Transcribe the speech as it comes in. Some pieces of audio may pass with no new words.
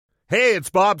Hey, it's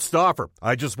Bob Stauffer.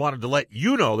 I just wanted to let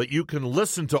you know that you can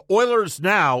listen to Oilers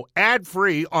Now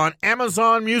ad-free on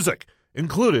Amazon Music,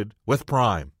 included with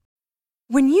Prime.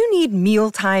 When you need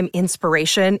mealtime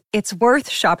inspiration, it's worth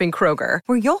shopping Kroger,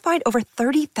 where you'll find over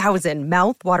 30,000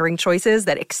 mouth-watering choices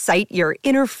that excite your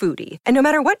inner foodie. And no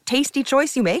matter what tasty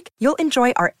choice you make, you'll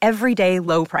enjoy our everyday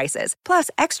low prices, plus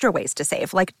extra ways to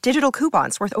save, like digital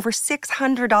coupons worth over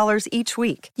 $600 each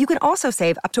week. You can also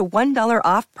save up to $1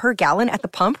 off per gallon at the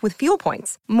pump with fuel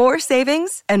points. More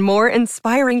savings and more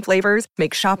inspiring flavors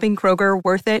make shopping Kroger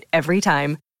worth it every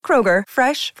time. Kroger,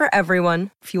 fresh for everyone.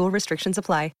 Fuel restrictions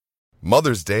apply.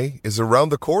 Mother's Day is around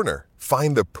the corner.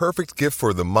 Find the perfect gift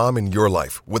for the mom in your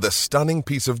life with a stunning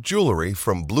piece of jewelry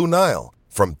from Blue Nile.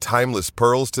 From timeless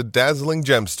pearls to dazzling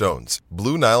gemstones,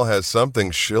 Blue Nile has something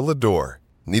she'll adore.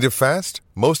 Need it fast?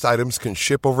 Most items can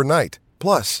ship overnight.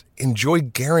 Plus, enjoy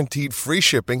guaranteed free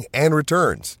shipping and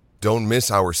returns. Don't miss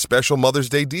our special Mother's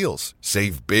Day deals.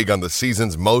 Save big on the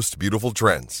season's most beautiful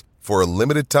trends. For a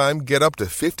limited time, get up to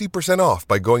 50% off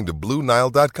by going to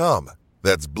BlueNile.com.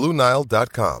 That's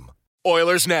BlueNile.com.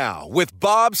 Oilers Now with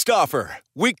Bob Stauffer.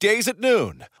 Weekdays at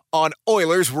noon on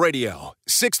Oilers Radio,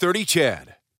 630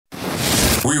 CHED.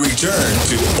 We return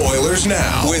to Oilers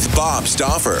Now with Bob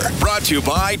Stauffer. Brought to you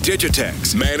by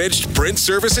Digitex. Managed print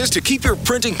services to keep your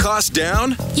printing costs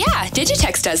down? Yeah,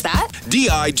 Digitex does that.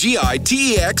 Digitex.ca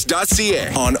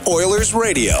on Oilers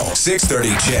Radio, 630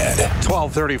 CHED.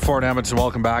 12:34 in Edmonton.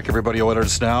 Welcome back, everybody.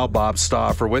 Oilers Now. Bob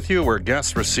Stauffer with you, where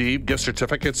guests receive gift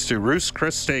certificates to Ruth's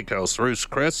Chris Steakhouse. Ruth's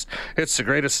Chris, it's the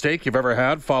greatest steak you've ever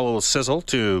had. Follow Sizzle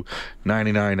to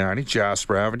 9990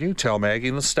 Jasper Avenue. Tell Maggie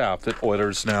and the staff that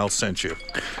Oilers Now sent you.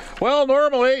 Well,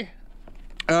 normally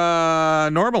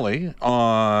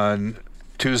on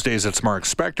Tuesdays it's Mark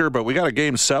Spector, but we got a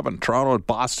Game 7, Toronto at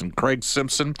Boston. Craig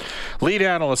Simpson, lead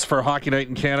analyst for Hockey Night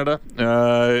in Canada,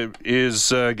 is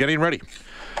getting ready.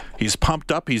 He's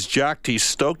pumped up, he's jacked, he's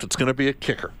stoked. It's going to be a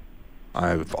kicker.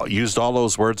 I've used all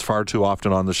those words far too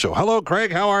often on the show. Hello,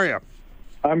 Craig. How are you?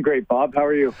 I'm great, Bob. How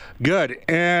are you? Good.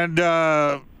 And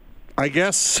I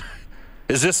guess,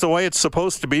 is this the way it's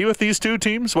supposed to be with these two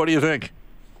teams? What do you think?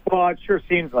 Well, it sure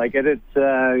seems like it. It's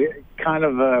kind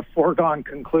of a foregone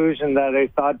conclusion that I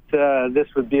thought this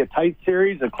would be a tight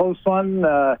series, a close one.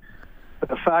 But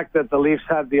the fact that the Leafs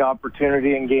had the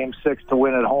opportunity in Game 6 to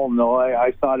win at home, though,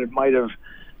 I thought it might have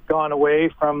gone away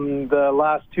from the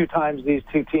last two times these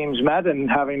two teams met and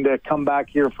having to come back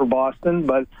here for Boston.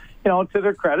 But, you know, to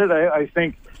their credit, I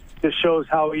think this shows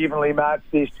how evenly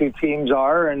matched these two teams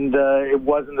are, and it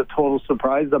wasn't a total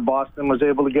surprise that Boston was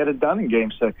able to get it done in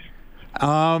Game 6.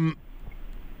 How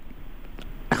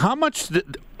much,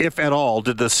 if at all,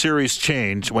 did the series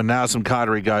change when Nazem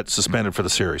Kadri got suspended for the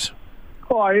series?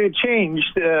 Well, it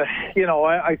changed.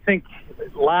 I think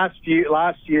last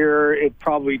year it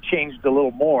probably changed a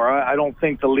little more. I don't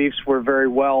think the Leafs were very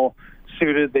well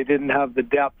suited. They didn't have the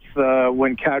depth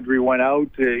when Kadri went out.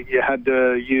 You had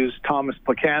to use Thomas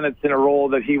Plekanec in a role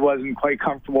that he wasn't quite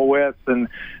comfortable with, and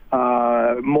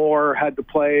Moore had to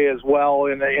play as well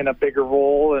in a bigger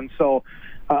role. And so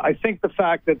I think the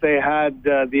fact that they had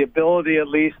the ability at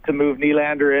least to move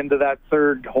Nylander into that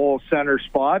third whole center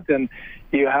spot, and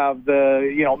you have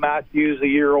Matthews a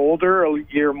year older, a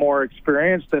year more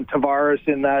experienced, and Tavares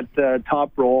in that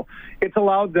top role. It's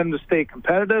allowed them to stay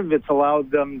competitive. It's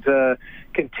allowed them to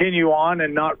continue on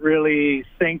and not really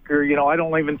think, or, I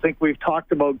don't even think we've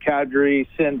talked about Kadri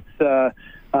since, the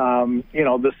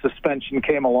suspension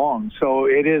came along. So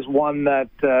it is one that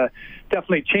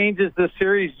definitely changes the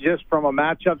series just from a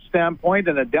matchup standpoint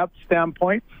and a depth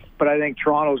standpoint. But I think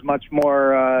Toronto's much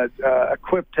more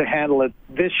equipped to handle it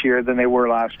this year than they were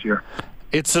last year.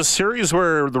 It's a series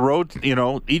where the road,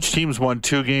 each team's won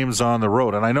 2 games on the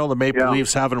road. And I know the Maple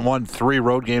Leafs haven't won 3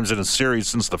 road games in a series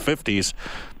since the 50s.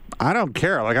 I don't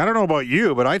care. I don't know about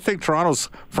you, but I think Toronto's,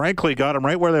 frankly, got them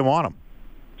right where they want them.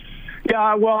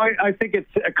 Yeah, well, I think it's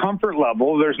a comfort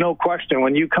level. There's no question.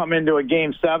 When you come into a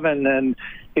Game 7 and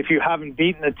if you haven't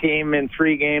beaten a team in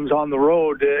 3 games on the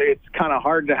road, it's kind of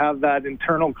hard to have that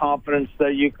internal confidence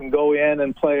that you can go in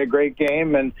and play a great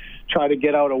game and try to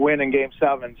get out a win in Game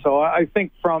 7. So I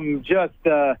think from just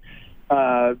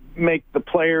make the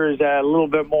players a little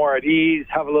bit more at ease,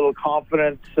 have a little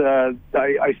confidence,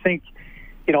 I think,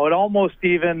 it almost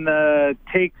even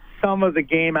takes some of the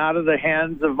game out of the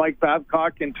hands of Mike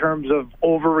Babcock in terms of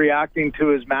overreacting to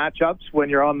his matchups when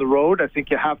you're on the road. I think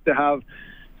you have to have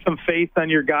some faith on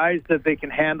your guys that they can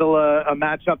handle a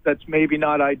matchup that's maybe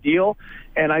not ideal.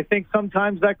 And I think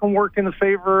sometimes that can work in the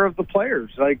favor of the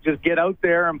players. Like, just get out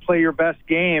there and play your best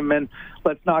game, and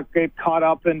let's not get caught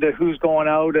up into who's going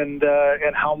out and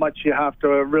how much you have to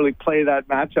really play that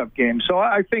matchup game. So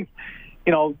I think,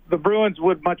 the Bruins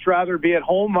would much rather be at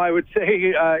home, I would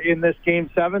say, in this Game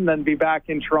 7 than be back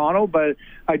in Toronto. But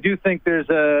I do think there's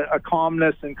a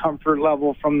calmness and comfort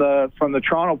level from the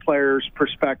Toronto players'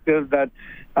 perspective that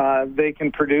they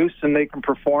can produce and they can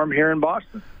perform here in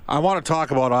Boston. I want to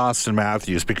talk about Austin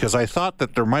Matthews because I thought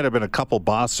that there might have been a couple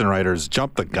Boston writers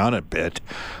jump the gun a bit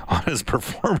on his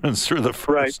performance through the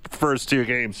first two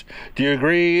games. Do you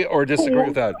agree or disagree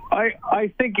with that?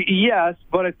 I think yes,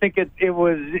 but I think it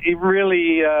was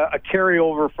really a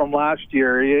carryover from last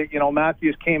year.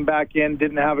 Matthews came back in,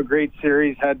 didn't have a great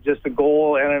series, had just a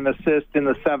goal and an assist in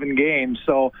the 7 games.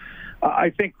 So I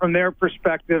think from their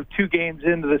perspective, 2 games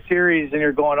into the series, and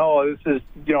you're going, oh, this is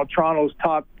Toronto's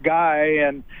top guy,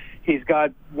 and he's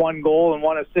got 1 goal and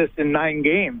 1 assist in 9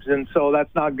 games, and so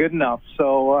that's not good enough.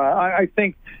 So I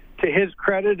think, to his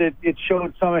credit, it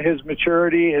showed some of his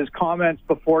maturity. His comments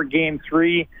before Game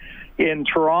 3 in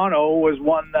Toronto was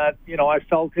one that I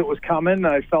felt it was coming.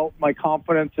 I felt my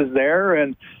confidence is there,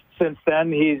 and since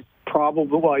then he's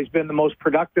been the most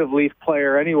productive Leaf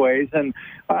player anyways, and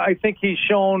I think he's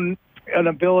shown an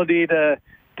ability to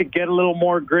get a little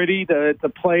more gritty,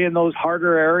 to play in those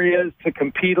harder areas, to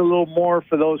compete a little more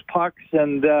for those pucks,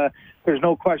 and there's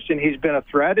no question he's been a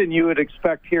threat, and you would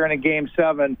expect here in a Game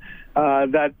 7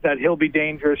 that he'll be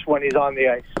dangerous when he's on the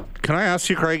ice. Can I ask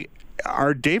you, Craig,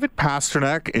 are David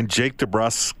Pastrnak and Jake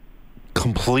DeBrusk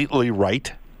completely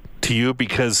right to you?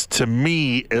 Because to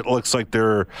me, it looks like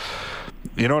they're...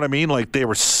 You know what I mean? Like, they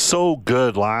were so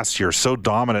good last year, so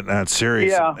dominant in that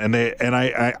series. Yeah. And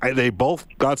they both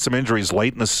got some injuries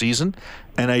late in the season,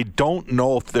 and I don't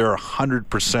know if they're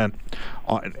 100%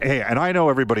 on. Hey, and I know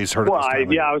everybody's heard of this.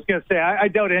 I was going to say, I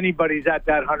doubt anybody's at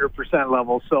that 100%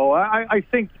 level. So I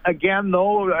think, again,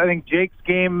 though, I think Jake's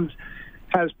games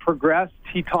has progressed.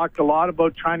 He talked a lot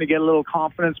about trying to get a little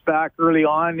confidence back early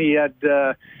on. He had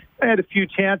a few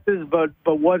chances, but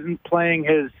wasn't playing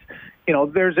his...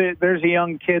 there's a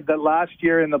young kid that last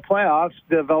year in the playoffs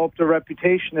developed a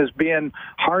reputation as being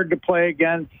hard to play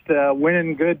against,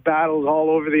 winning good battles all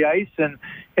over the ice, and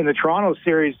in the Toronto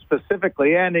series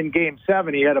specifically, and in Game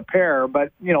 7 he had a pair.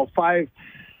 But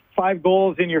five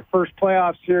goals in your first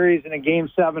playoff series in a Game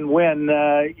 7 win,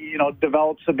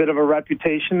 develops a bit of a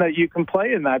reputation that you can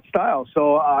play in that style.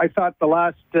 So I thought the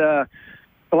last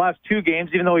 2 games,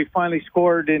 even though he finally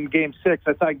scored in Game 6,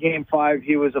 I thought Game 5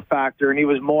 he was a factor, and he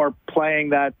was more playing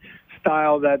that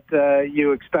style that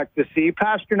you expect to see.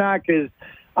 Pastrnak is,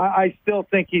 I still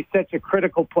think he's such a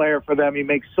critical player for them. He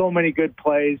makes so many good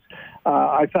plays.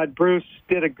 I thought Bruce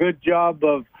did a good job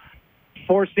of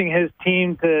forcing his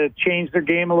team to change their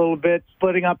game a little bit,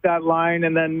 splitting up that line,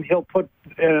 and then he'll put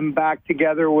them back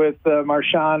together with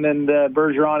Marchand and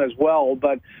Bergeron as well.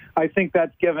 But I think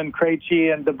that's given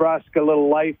Krejci and DeBrusk a little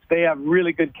life. They have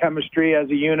really good chemistry as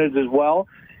a unit as well,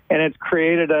 and it's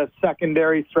created a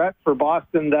secondary threat for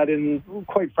Boston that,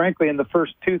 quite frankly, in the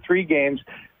first 2-3 games,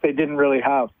 they didn't really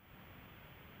have.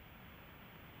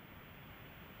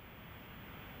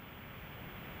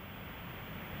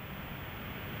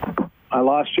 I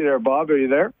lost you there, Bob. Are you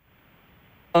there?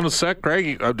 On a sec,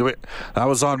 Craig. That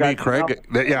was on me, Craig.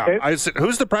 Yeah. Okay. I said,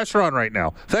 who's the pressure on right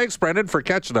now? Thanks, Brendan, for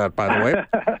catching that, by the way.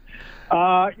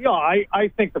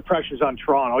 I think the pressure's on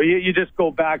Toronto. You just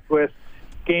go back with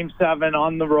Game 7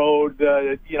 on the road.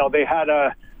 They had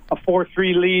a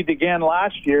 4-3 lead again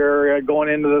last year going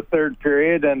into the third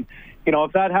period. And,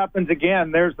 if that happens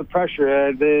again, there's the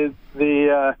pressure.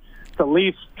 The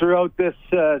Leafs throughout this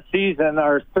season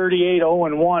are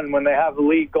 38-0-1 when they have the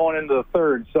lead going into the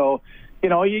third. So,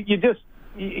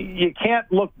 you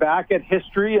can't look back at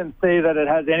history and say that it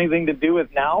has anything to do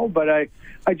with now. But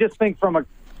I just think from a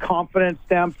confidence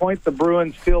standpoint, the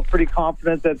Bruins feel pretty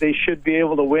confident that they should be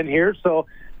able to win here. So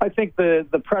I think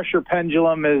the pressure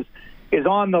pendulum is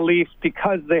on the Leafs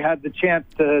because they had the chance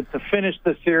to finish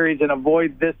the series and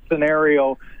avoid this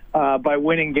scenario by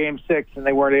winning Game 6, and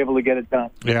they weren't able to get it done.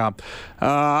 Yeah.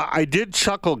 I did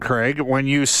chuckle, Craig, when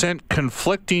you sent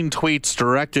conflicting tweets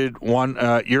directed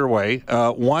your way,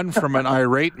 one from an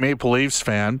irate Maple Leafs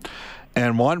fan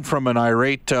and one from an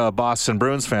irate Boston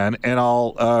Bruins fan, and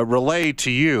I'll relay to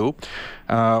you.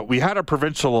 We had a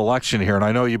provincial election here, and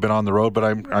I know you've been on the road, but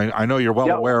I know you're well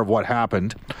aware of what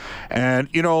happened. And,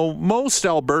 most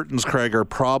Albertans, Craig, are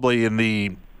probably in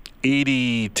the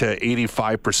 80 to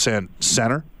 85%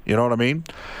 center. You know what I mean?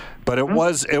 But it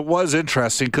was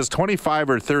interesting because 25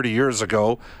 or 30 years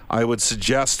ago, I would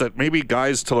suggest that maybe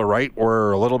guys to the right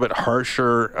were a little bit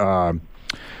harsher,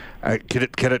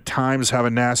 could at times have a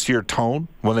nastier tone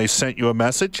when they sent you a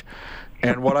message.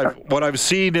 And what I've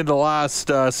seen in the last,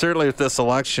 certainly with this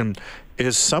election,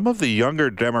 is some of the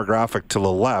younger demographic to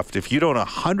the left, if you don't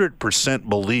 100%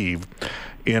 believe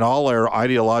in all their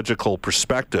ideological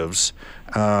perspectives,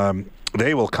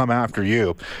 they will come after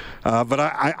you. But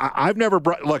I've never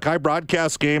look. I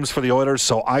broadcast games for the Oilers,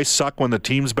 so I suck when the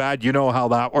team's bad. You know how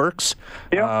that works.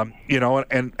 Yeah.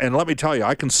 And let me tell you,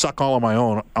 I can suck all on my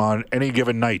own on any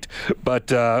given night.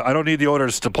 But I don't need the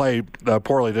Oilers to play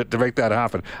poorly to make that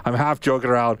happen. I'm half joking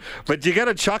around. But you get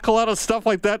a chuckle out of stuff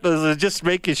like that. Does it just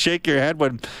make you shake your head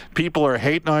when people are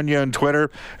hating on you on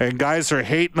Twitter and guys are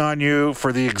hating on you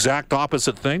for the exact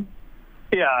opposite thing?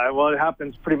 Yeah, well, it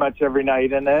happens pretty much every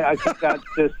night, and I think that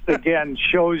just, again,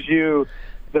 shows you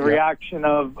the reaction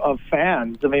of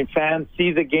fans. I mean, fans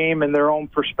see the game in their own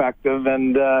perspective,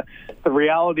 and the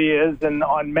reality is, and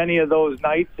on many of those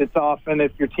nights, it's often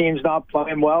if your team's not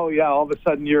playing well, all of a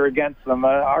sudden you're against them.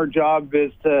 Our job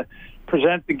is to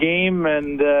present the game,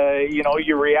 and,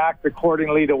 you react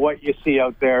accordingly to what you see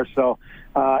out there. So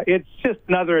it's just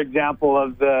another example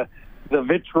of the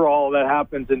vitriol that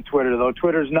happens in Twitter, though.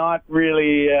 Twitter's not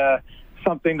really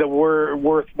something that we're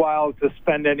worthwhile to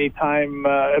spend any time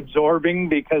absorbing,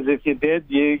 because if you did,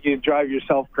 you drive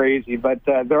yourself crazy. But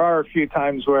there are a few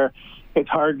times where it's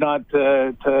hard not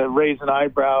to raise an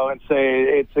eyebrow and say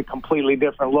it's a completely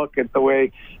different look at the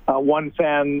way one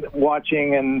fan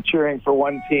watching and cheering for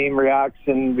one team reacts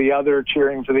and the other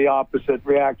cheering for the opposite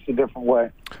reacts a different way.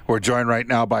 We're joined right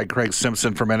now by Craig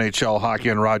Simpson from NHL Hockey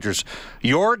and Rogers.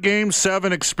 Your Game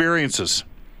 7 experiences.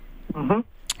 Mm-hmm.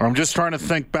 I'm just trying to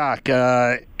think back.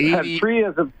 80...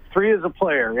 Three as a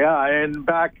player, and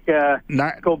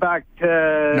go back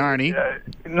to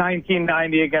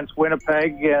 1990 against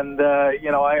Winnipeg, and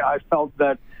I felt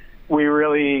that we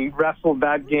really wrestled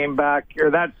that game back,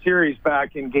 or that series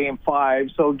back in Game 5.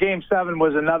 So Game 7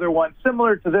 was another one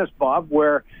similar to this, Bob,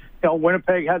 where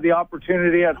Winnipeg had the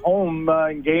opportunity at home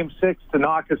in Game 6 to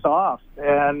knock us off,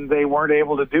 and they weren't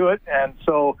able to do it, and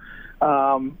so.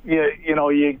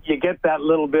 You get that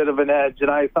little bit of an edge, and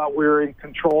I thought we were in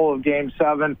control of Game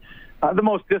 7. The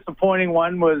most disappointing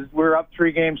one was we were up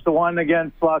 3-1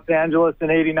 against Los Angeles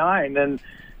in '89, and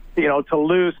to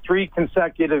lose 3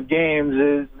 consecutive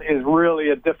games is really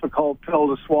a difficult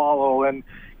pill to swallow. And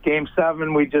Game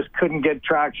 7, we just couldn't get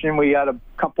traction. We had a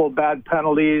couple of bad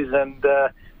penalties, and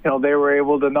they were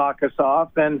able to knock us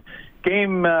off. And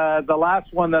the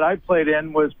last one that I played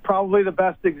in was probably the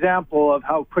best example of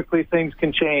how quickly things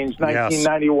can change.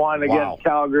 1991 against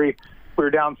Calgary. We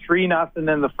were down 3-0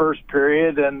 in the first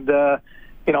period, and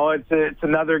it's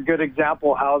another good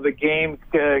example how the game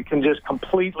can just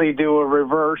completely do a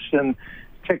reverse. And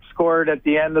Tick scored at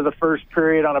the end of the first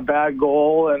period on a bad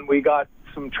goal, and we got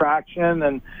some traction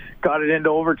and got it into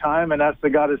overtime, and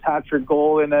Essa got his hat-trick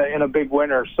goal in a big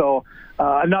winner. So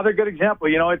another good example.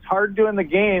 It's hard doing the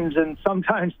games, and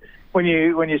sometimes when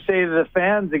you say to the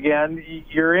fans again,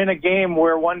 you're in a game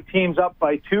where one team's up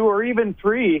by 2 or even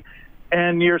 3,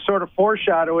 and you're sort of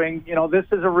foreshadowing, this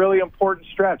is a really important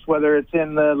stretch, whether it's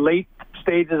in the late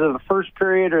stages of the first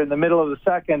period or in the middle of the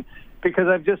second, because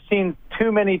I've just seen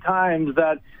too many times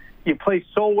that you play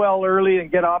so well early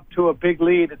and get up to a big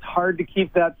lead, it's hard to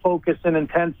keep that focus and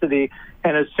intensity.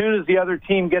 And as soon as the other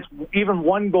team gets even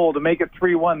one goal to make it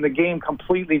 3-1, the game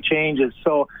completely changes.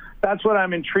 So that's what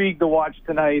I'm intrigued to watch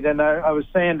tonight. And I was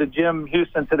saying to Jim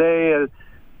Houston today,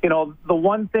 the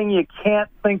one thing you can't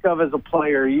think of as a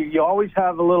player, you always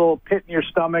have a little pit in your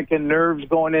stomach and nerves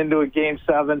going into a Game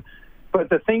 7. But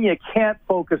the thing you can't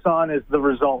focus on is the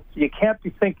result. You can't be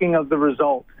thinking of the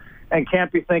result. And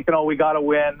can't be thinking, we got to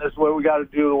win. This is what we got to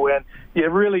do to win. You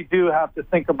really do have to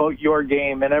think about your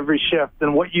game and every shift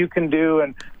and what you can do.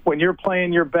 And when you're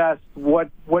playing your best, what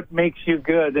makes you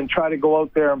good, and try to go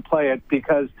out there and play it.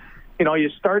 Because, you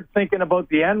start thinking about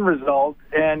the end result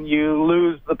and you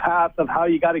lose the path of how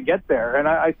you got to get there. And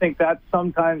I think that's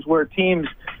sometimes where teams,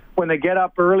 when they get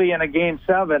up early in a Game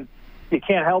 7, you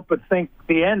can't help but think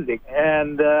the ending.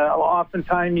 And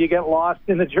oftentimes you get lost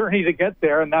in the journey to get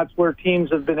there, and that's where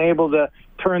teams have been able to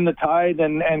turn the tide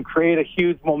and create a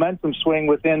huge momentum swing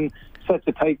within such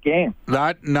a tight game.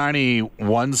 That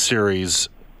 91 series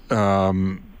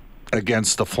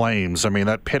against the Flames,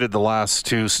 that pitted the last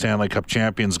 2 Stanley Cup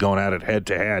champions going at it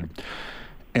head-to-head.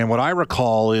 And what I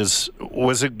recall was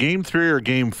it Game 3 or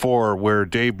Game 4 where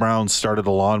Dave Brown started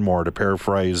the lawnmower, to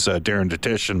paraphrase Darren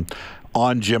Detition,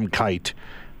 on Jim Kite,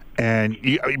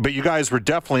 But you guys were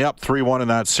definitely up 3-1 in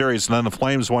that series, and then the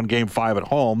Flames won Game 5 at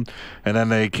home, and then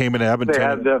they came into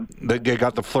Edmonton. They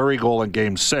got the Fleury goal in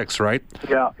Game 6, right?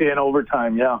 Yeah, in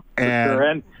overtime, yeah. And, sure.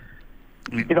 And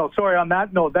sorry, on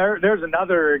that note, there's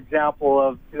another example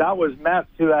of that was Metz,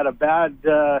 who had a bad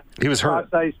he was hurt.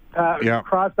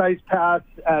 cross-ice pass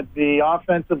at the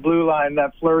offensive blue line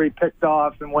that Fleury picked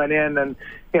off and went in, and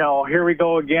here we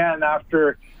go again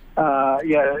after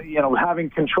having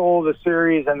control of the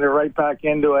series, and they're right back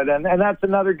into it. And that's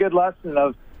another good lesson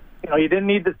of, you didn't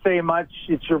need to say much.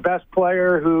 It's your best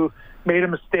player who made a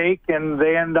mistake, and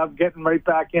they end up getting right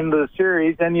back into the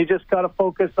series, and you just got to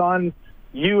focus on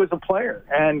you as a player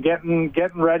and getting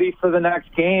ready for the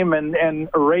next game and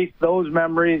erase those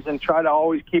memories and try to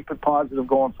always keep it positive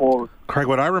going forward. Craig,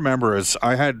 what I remember is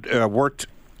I had worked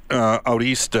out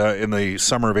east in the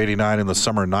summer of 89 and the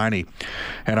summer of 90,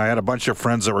 and I had a bunch of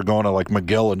friends that were going to like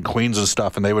McGill and Queens and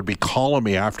stuff, and they would be calling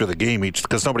me after the game each,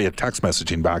 because nobody had text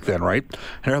messaging back then, right?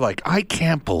 And they're like, I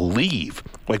can't believe,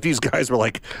 like, these guys were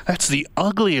like, that's the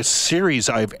ugliest series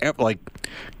I've ever, like,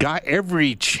 got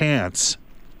every chance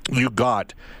you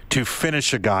got to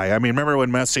finish a guy. I mean, remember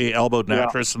when Messi elbowed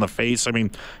Natras in the face? I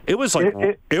mean, it was like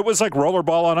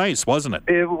rollerball on ice, wasn't it?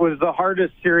 It was the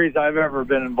hardest series I've ever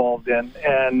been involved in.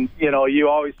 And, you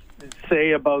always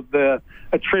say about the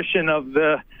attrition of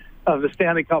the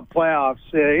Stanley Cup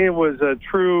playoffs. It was a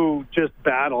true just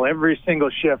battle every single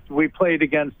shift. We played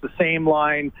against the same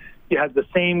line. You had the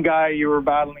same guy you were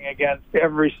battling against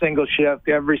every single shift,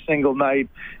 every single night.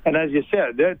 And as you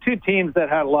said, there are two teams that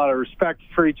had a lot of respect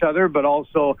for each other, but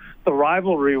also the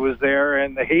rivalry was there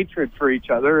and the hatred for each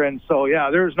other. And so,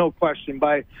 there's no question.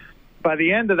 By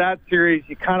the end of that series,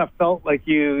 you kind of felt like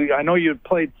I know you had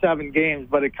played 7 games,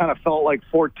 but it kind of felt like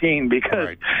 14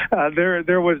 because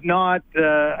there was not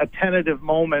a tentative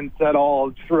moment at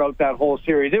all throughout that whole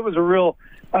series. It was a real...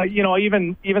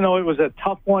 even though it was a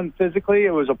tough one physically,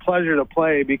 it was a pleasure to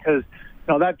play because,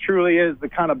 that truly is the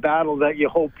kind of battle that you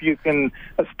hope you can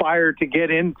aspire to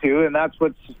get into, and that's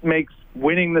what makes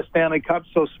winning the Stanley Cup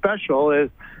so special is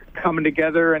coming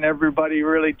together and everybody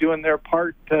really doing their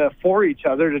part for each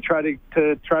other to try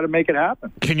to make it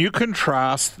happen. Can you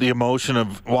contrast the emotion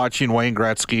of watching Wayne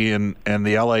Gretzky and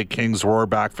the LA Kings roar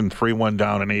back from 3-1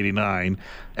 down in 89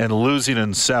 and losing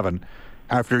in 7?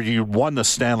 After you won the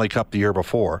Stanley Cup the year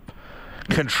before?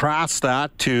 Contrast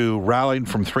that to rallying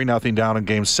from 3-0 down in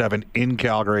Game 7 in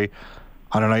Calgary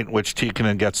on a night in which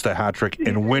Tikkanen gets the hat-trick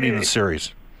and winning the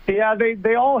series. Yeah,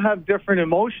 they all have different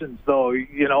emotions, though,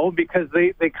 because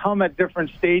they come at different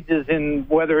stages in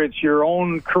whether it's your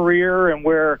own career and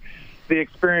where the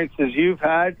experiences you've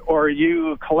had, or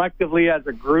you collectively as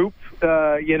a group,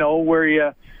 where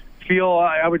you feel,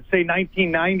 I would say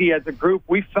 1990 as a group,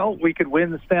 we felt we could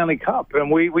win the Stanley Cup, and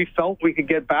we felt we could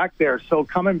get back there. So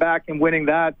coming back and winning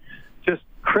that just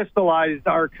crystallized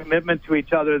our commitment to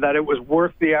each other that it was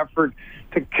worth the effort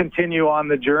to continue on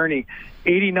the journey.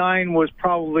 89 was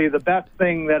probably the best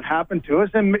thing that happened to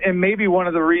us, and maybe one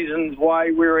of the reasons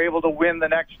why we were able to win the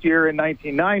next year in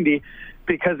 1990,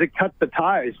 because it cut the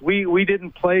ties. We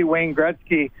didn't play Wayne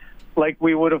Gretzky like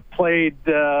we would have played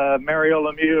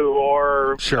Mario Lemieux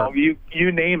or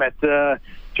you name it,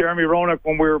 Jeremy Roenick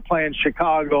when we were playing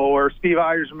Chicago, or Steve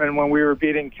Yzerman when we were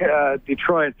beating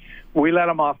Detroit. We let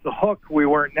them off the hook. We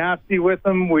weren't nasty with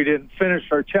them. We didn't finish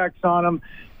our checks on them.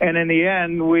 And in the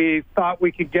end, we thought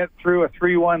we could get through a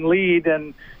 3-1 lead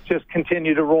and just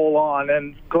continue to roll on.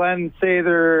 And Glenn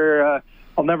Sather,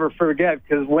 I'll never forget,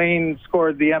 because Wayne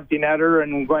scored the empty netter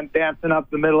and went dancing up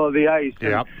the middle of the ice.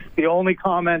 Yep. The only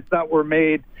comments that were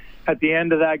made at the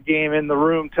end of that game in the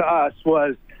room to us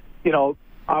was,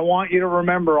 I want you to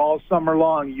remember all summer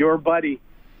long, your buddy,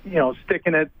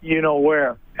 sticking it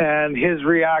where. And his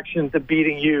reaction to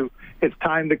beating you. It's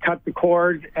time to cut the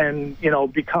cord and,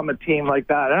 become a team like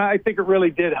that. And I think it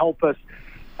really did help us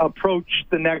approach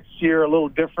the next year a little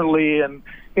differently and,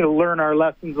 learn our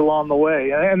lessons along the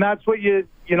way. And that's what you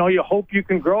hope you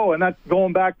can grow. And that's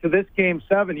going back to this Game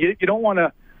 7. You don't want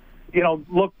to,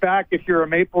 look back if you're a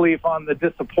Maple Leaf on the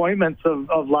disappointments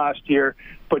of last year,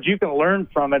 but you can learn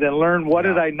from it and learn what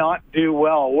did I not do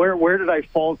well? Where did I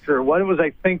falter? What was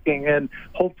I thinking? And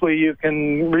hopefully you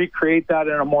can recreate that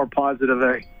in a more positive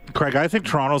way. Craig, I think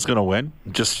Toronto's going to win.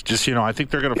 Just I think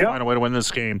they're going to find a way to win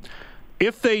this game.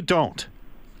 If they don't,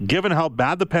 given how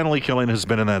bad the penalty killing has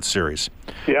been in that series,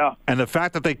 and the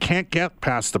fact that they can't get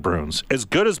past the Bruins, as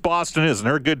good as Boston is, and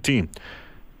they're a good team,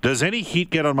 does any heat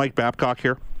get on Mike Babcock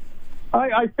here?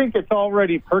 I think it's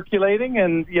already percolating,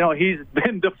 and, he's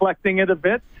been deflecting it a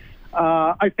bit.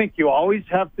 I think you always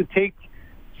have to take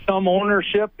some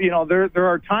ownership. There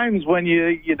are times when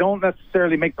you don't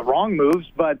necessarily make the wrong moves,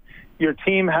 but your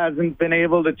team hasn't been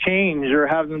able to change or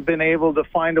hasn't been able to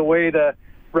find a way to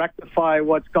rectify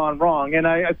what's gone wrong. And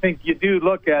I think you do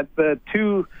look at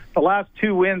the last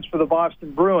 2 wins for the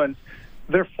Boston Bruins.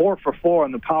 They're 4 for 4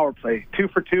 on the power play, 2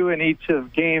 for 2 in each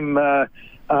of game 4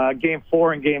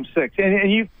 and game 6.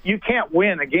 And you can't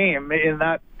win a game in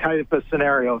that type of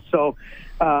scenario. So,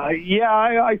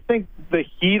 I think the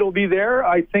heat will be there.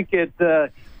 I think it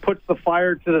puts the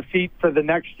fire to the feet for the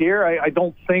next year. I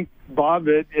don't think, Bob,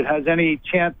 it has any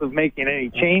chance of making any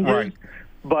changes. Right.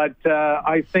 But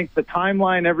I think the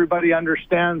timeline, everybody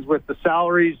understands with the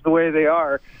salaries the way they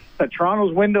are, that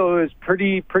Toronto's window is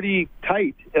pretty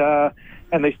tight.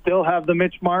 And they still have the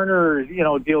Mitch Marner,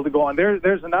 deal to go on.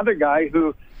 There's another guy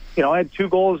who, had 2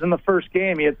 goals in the first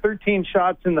game. He had 13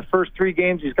 shots in the first 3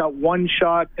 games. He's got 1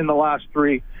 shot in the last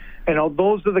 3.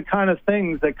 Those are the kind of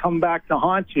things that come back to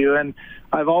haunt you. And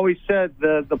I've always said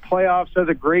the playoffs are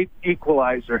the great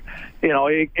equalizer.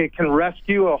 It can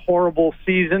rescue a horrible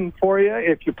season for you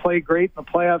if you play great in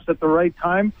the playoffs at the right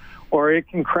time, or it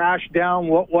can crash down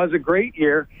what was a great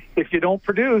year if you don't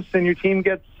produce and your team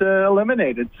gets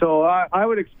eliminated. So I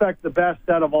would expect the best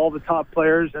out of all the top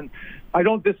players, and I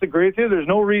don't disagree with you. There's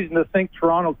no reason to think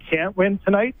Toronto can't win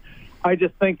tonight. I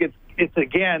just think it's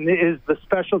again, is the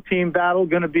special team battle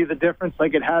going to be the difference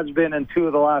like it has been in 2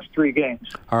 of the last 3 games?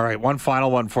 All right, one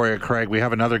final one for you, Craig. We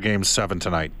have another Game 7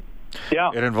 tonight. Yeah.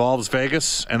 It involves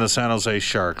Vegas and the San Jose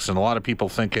Sharks, and a lot of people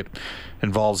think it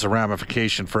involves a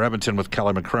ramification for Edmonton with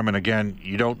Kelly McCrimmon. Again,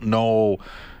 you don't know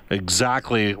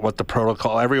exactly what the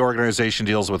protocol. Every organization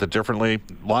deals with it differently.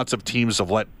 Lots of teams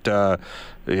have let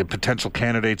potential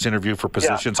candidates interview for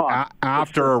positions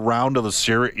after a round of the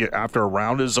series, after a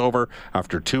round is over,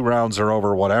 after 2 rounds are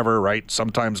over, whatever, right?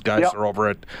 Sometimes guys are over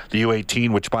at the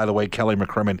U18, which, by the way, Kelly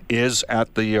McCrimmon is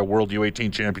at the World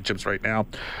U18 Championships right now.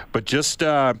 But just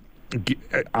I'm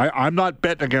not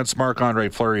betting against Marc-Andre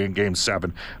Fleury in Game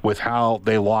 7 with how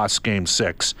they lost Game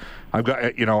 6. I've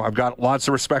got lots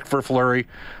of respect for Fleury.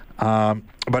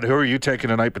 But who are you taking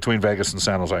tonight between Vegas and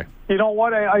San Jose? You know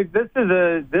what? This is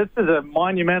a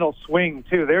monumental swing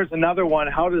too. There's another one.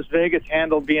 How does Vegas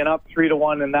handle being up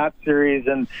 3-1 in that series?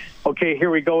 And okay, here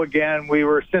we go again. We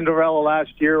were Cinderella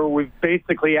last year. We've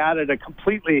basically added a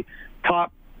completely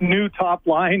new top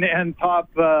line and top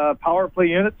power play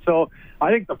unit. So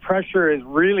I think the pressure is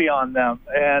really on them,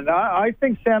 and I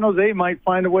think San Jose might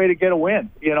find a way to get a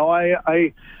win.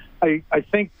 I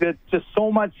think that just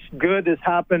so much good has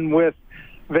happened with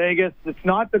Vegas. It's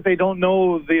not that they don't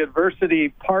know the adversity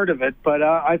part of it, but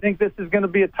I think this is going to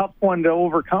be a tough one to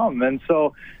overcome. And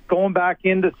so going back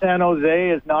into San Jose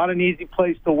is not an easy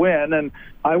place to win. And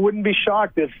I wouldn't be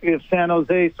shocked if San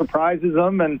Jose surprises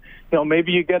them and,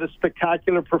 maybe you get a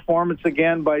spectacular performance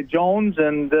again by Jones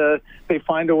and they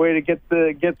find a way to get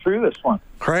through this one.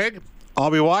 Craig, I'll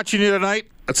be watching you tonight.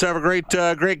 Let's have a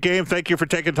great game. Thank you for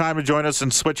taking time to join us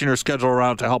and switching your schedule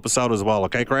around to help us out as well.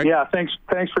 Okay, Craig? Yeah, thanks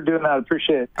for doing that. I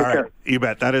appreciate it. Take care. You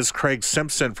bet. That is Craig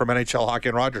Simpson from NHL Hockey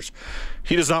and Rogers.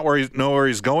 He does not know where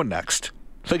he's going next.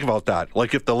 Think about that.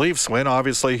 Like, if the Leafs win,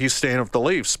 obviously he's staying with the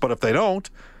Leafs. But if they don't,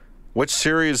 which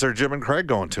series are Jim and Craig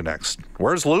going to next?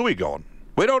 Where's Louis going?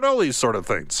 We don't know these sort of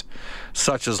things.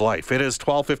 Such is life. It is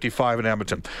 12:55 in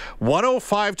Edmonton.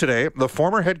 1:05 today, the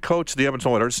former head coach of the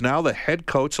Edmonton Oilers, now the head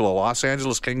coach of the Los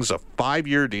Angeles Kings, a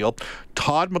 5-year deal.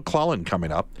 Todd McClellan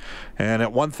coming up. And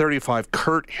at 1:35,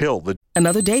 Kurt Hill.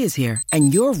 Another day is here,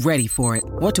 and you're ready for it.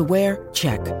 What to wear?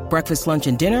 Check. Breakfast, lunch,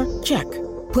 and dinner? Check.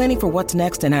 Planning for what's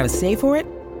next and how to save for it?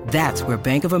 That's where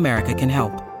Bank of America can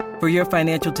help. For your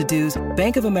financial to-dos,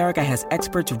 Bank of America has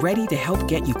experts ready to help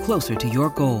get you closer to your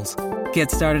goals. Get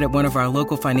started at one of our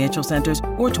local financial centers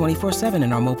or 24/7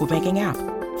 in our mobile banking app.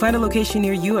 Find a location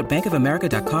near you at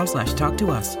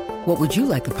bankofamerica.com/talktous. What would you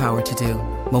like the power to do?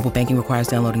 Mobile banking requires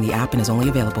downloading the app and is only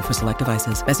available for select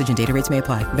devices. Message and data rates may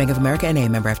apply. Bank of America N.A.,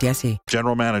 member FDIC.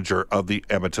 General manager of the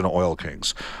Edmonton Oil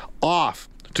Kings. Off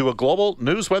to a global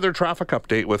news weather traffic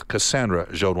update with Cassandra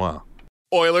Jaudoin.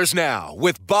 Oilers Now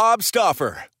with Bob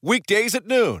Stauffer. Weekdays at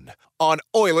noon on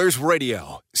Oilers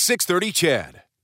Radio, 630 CHED.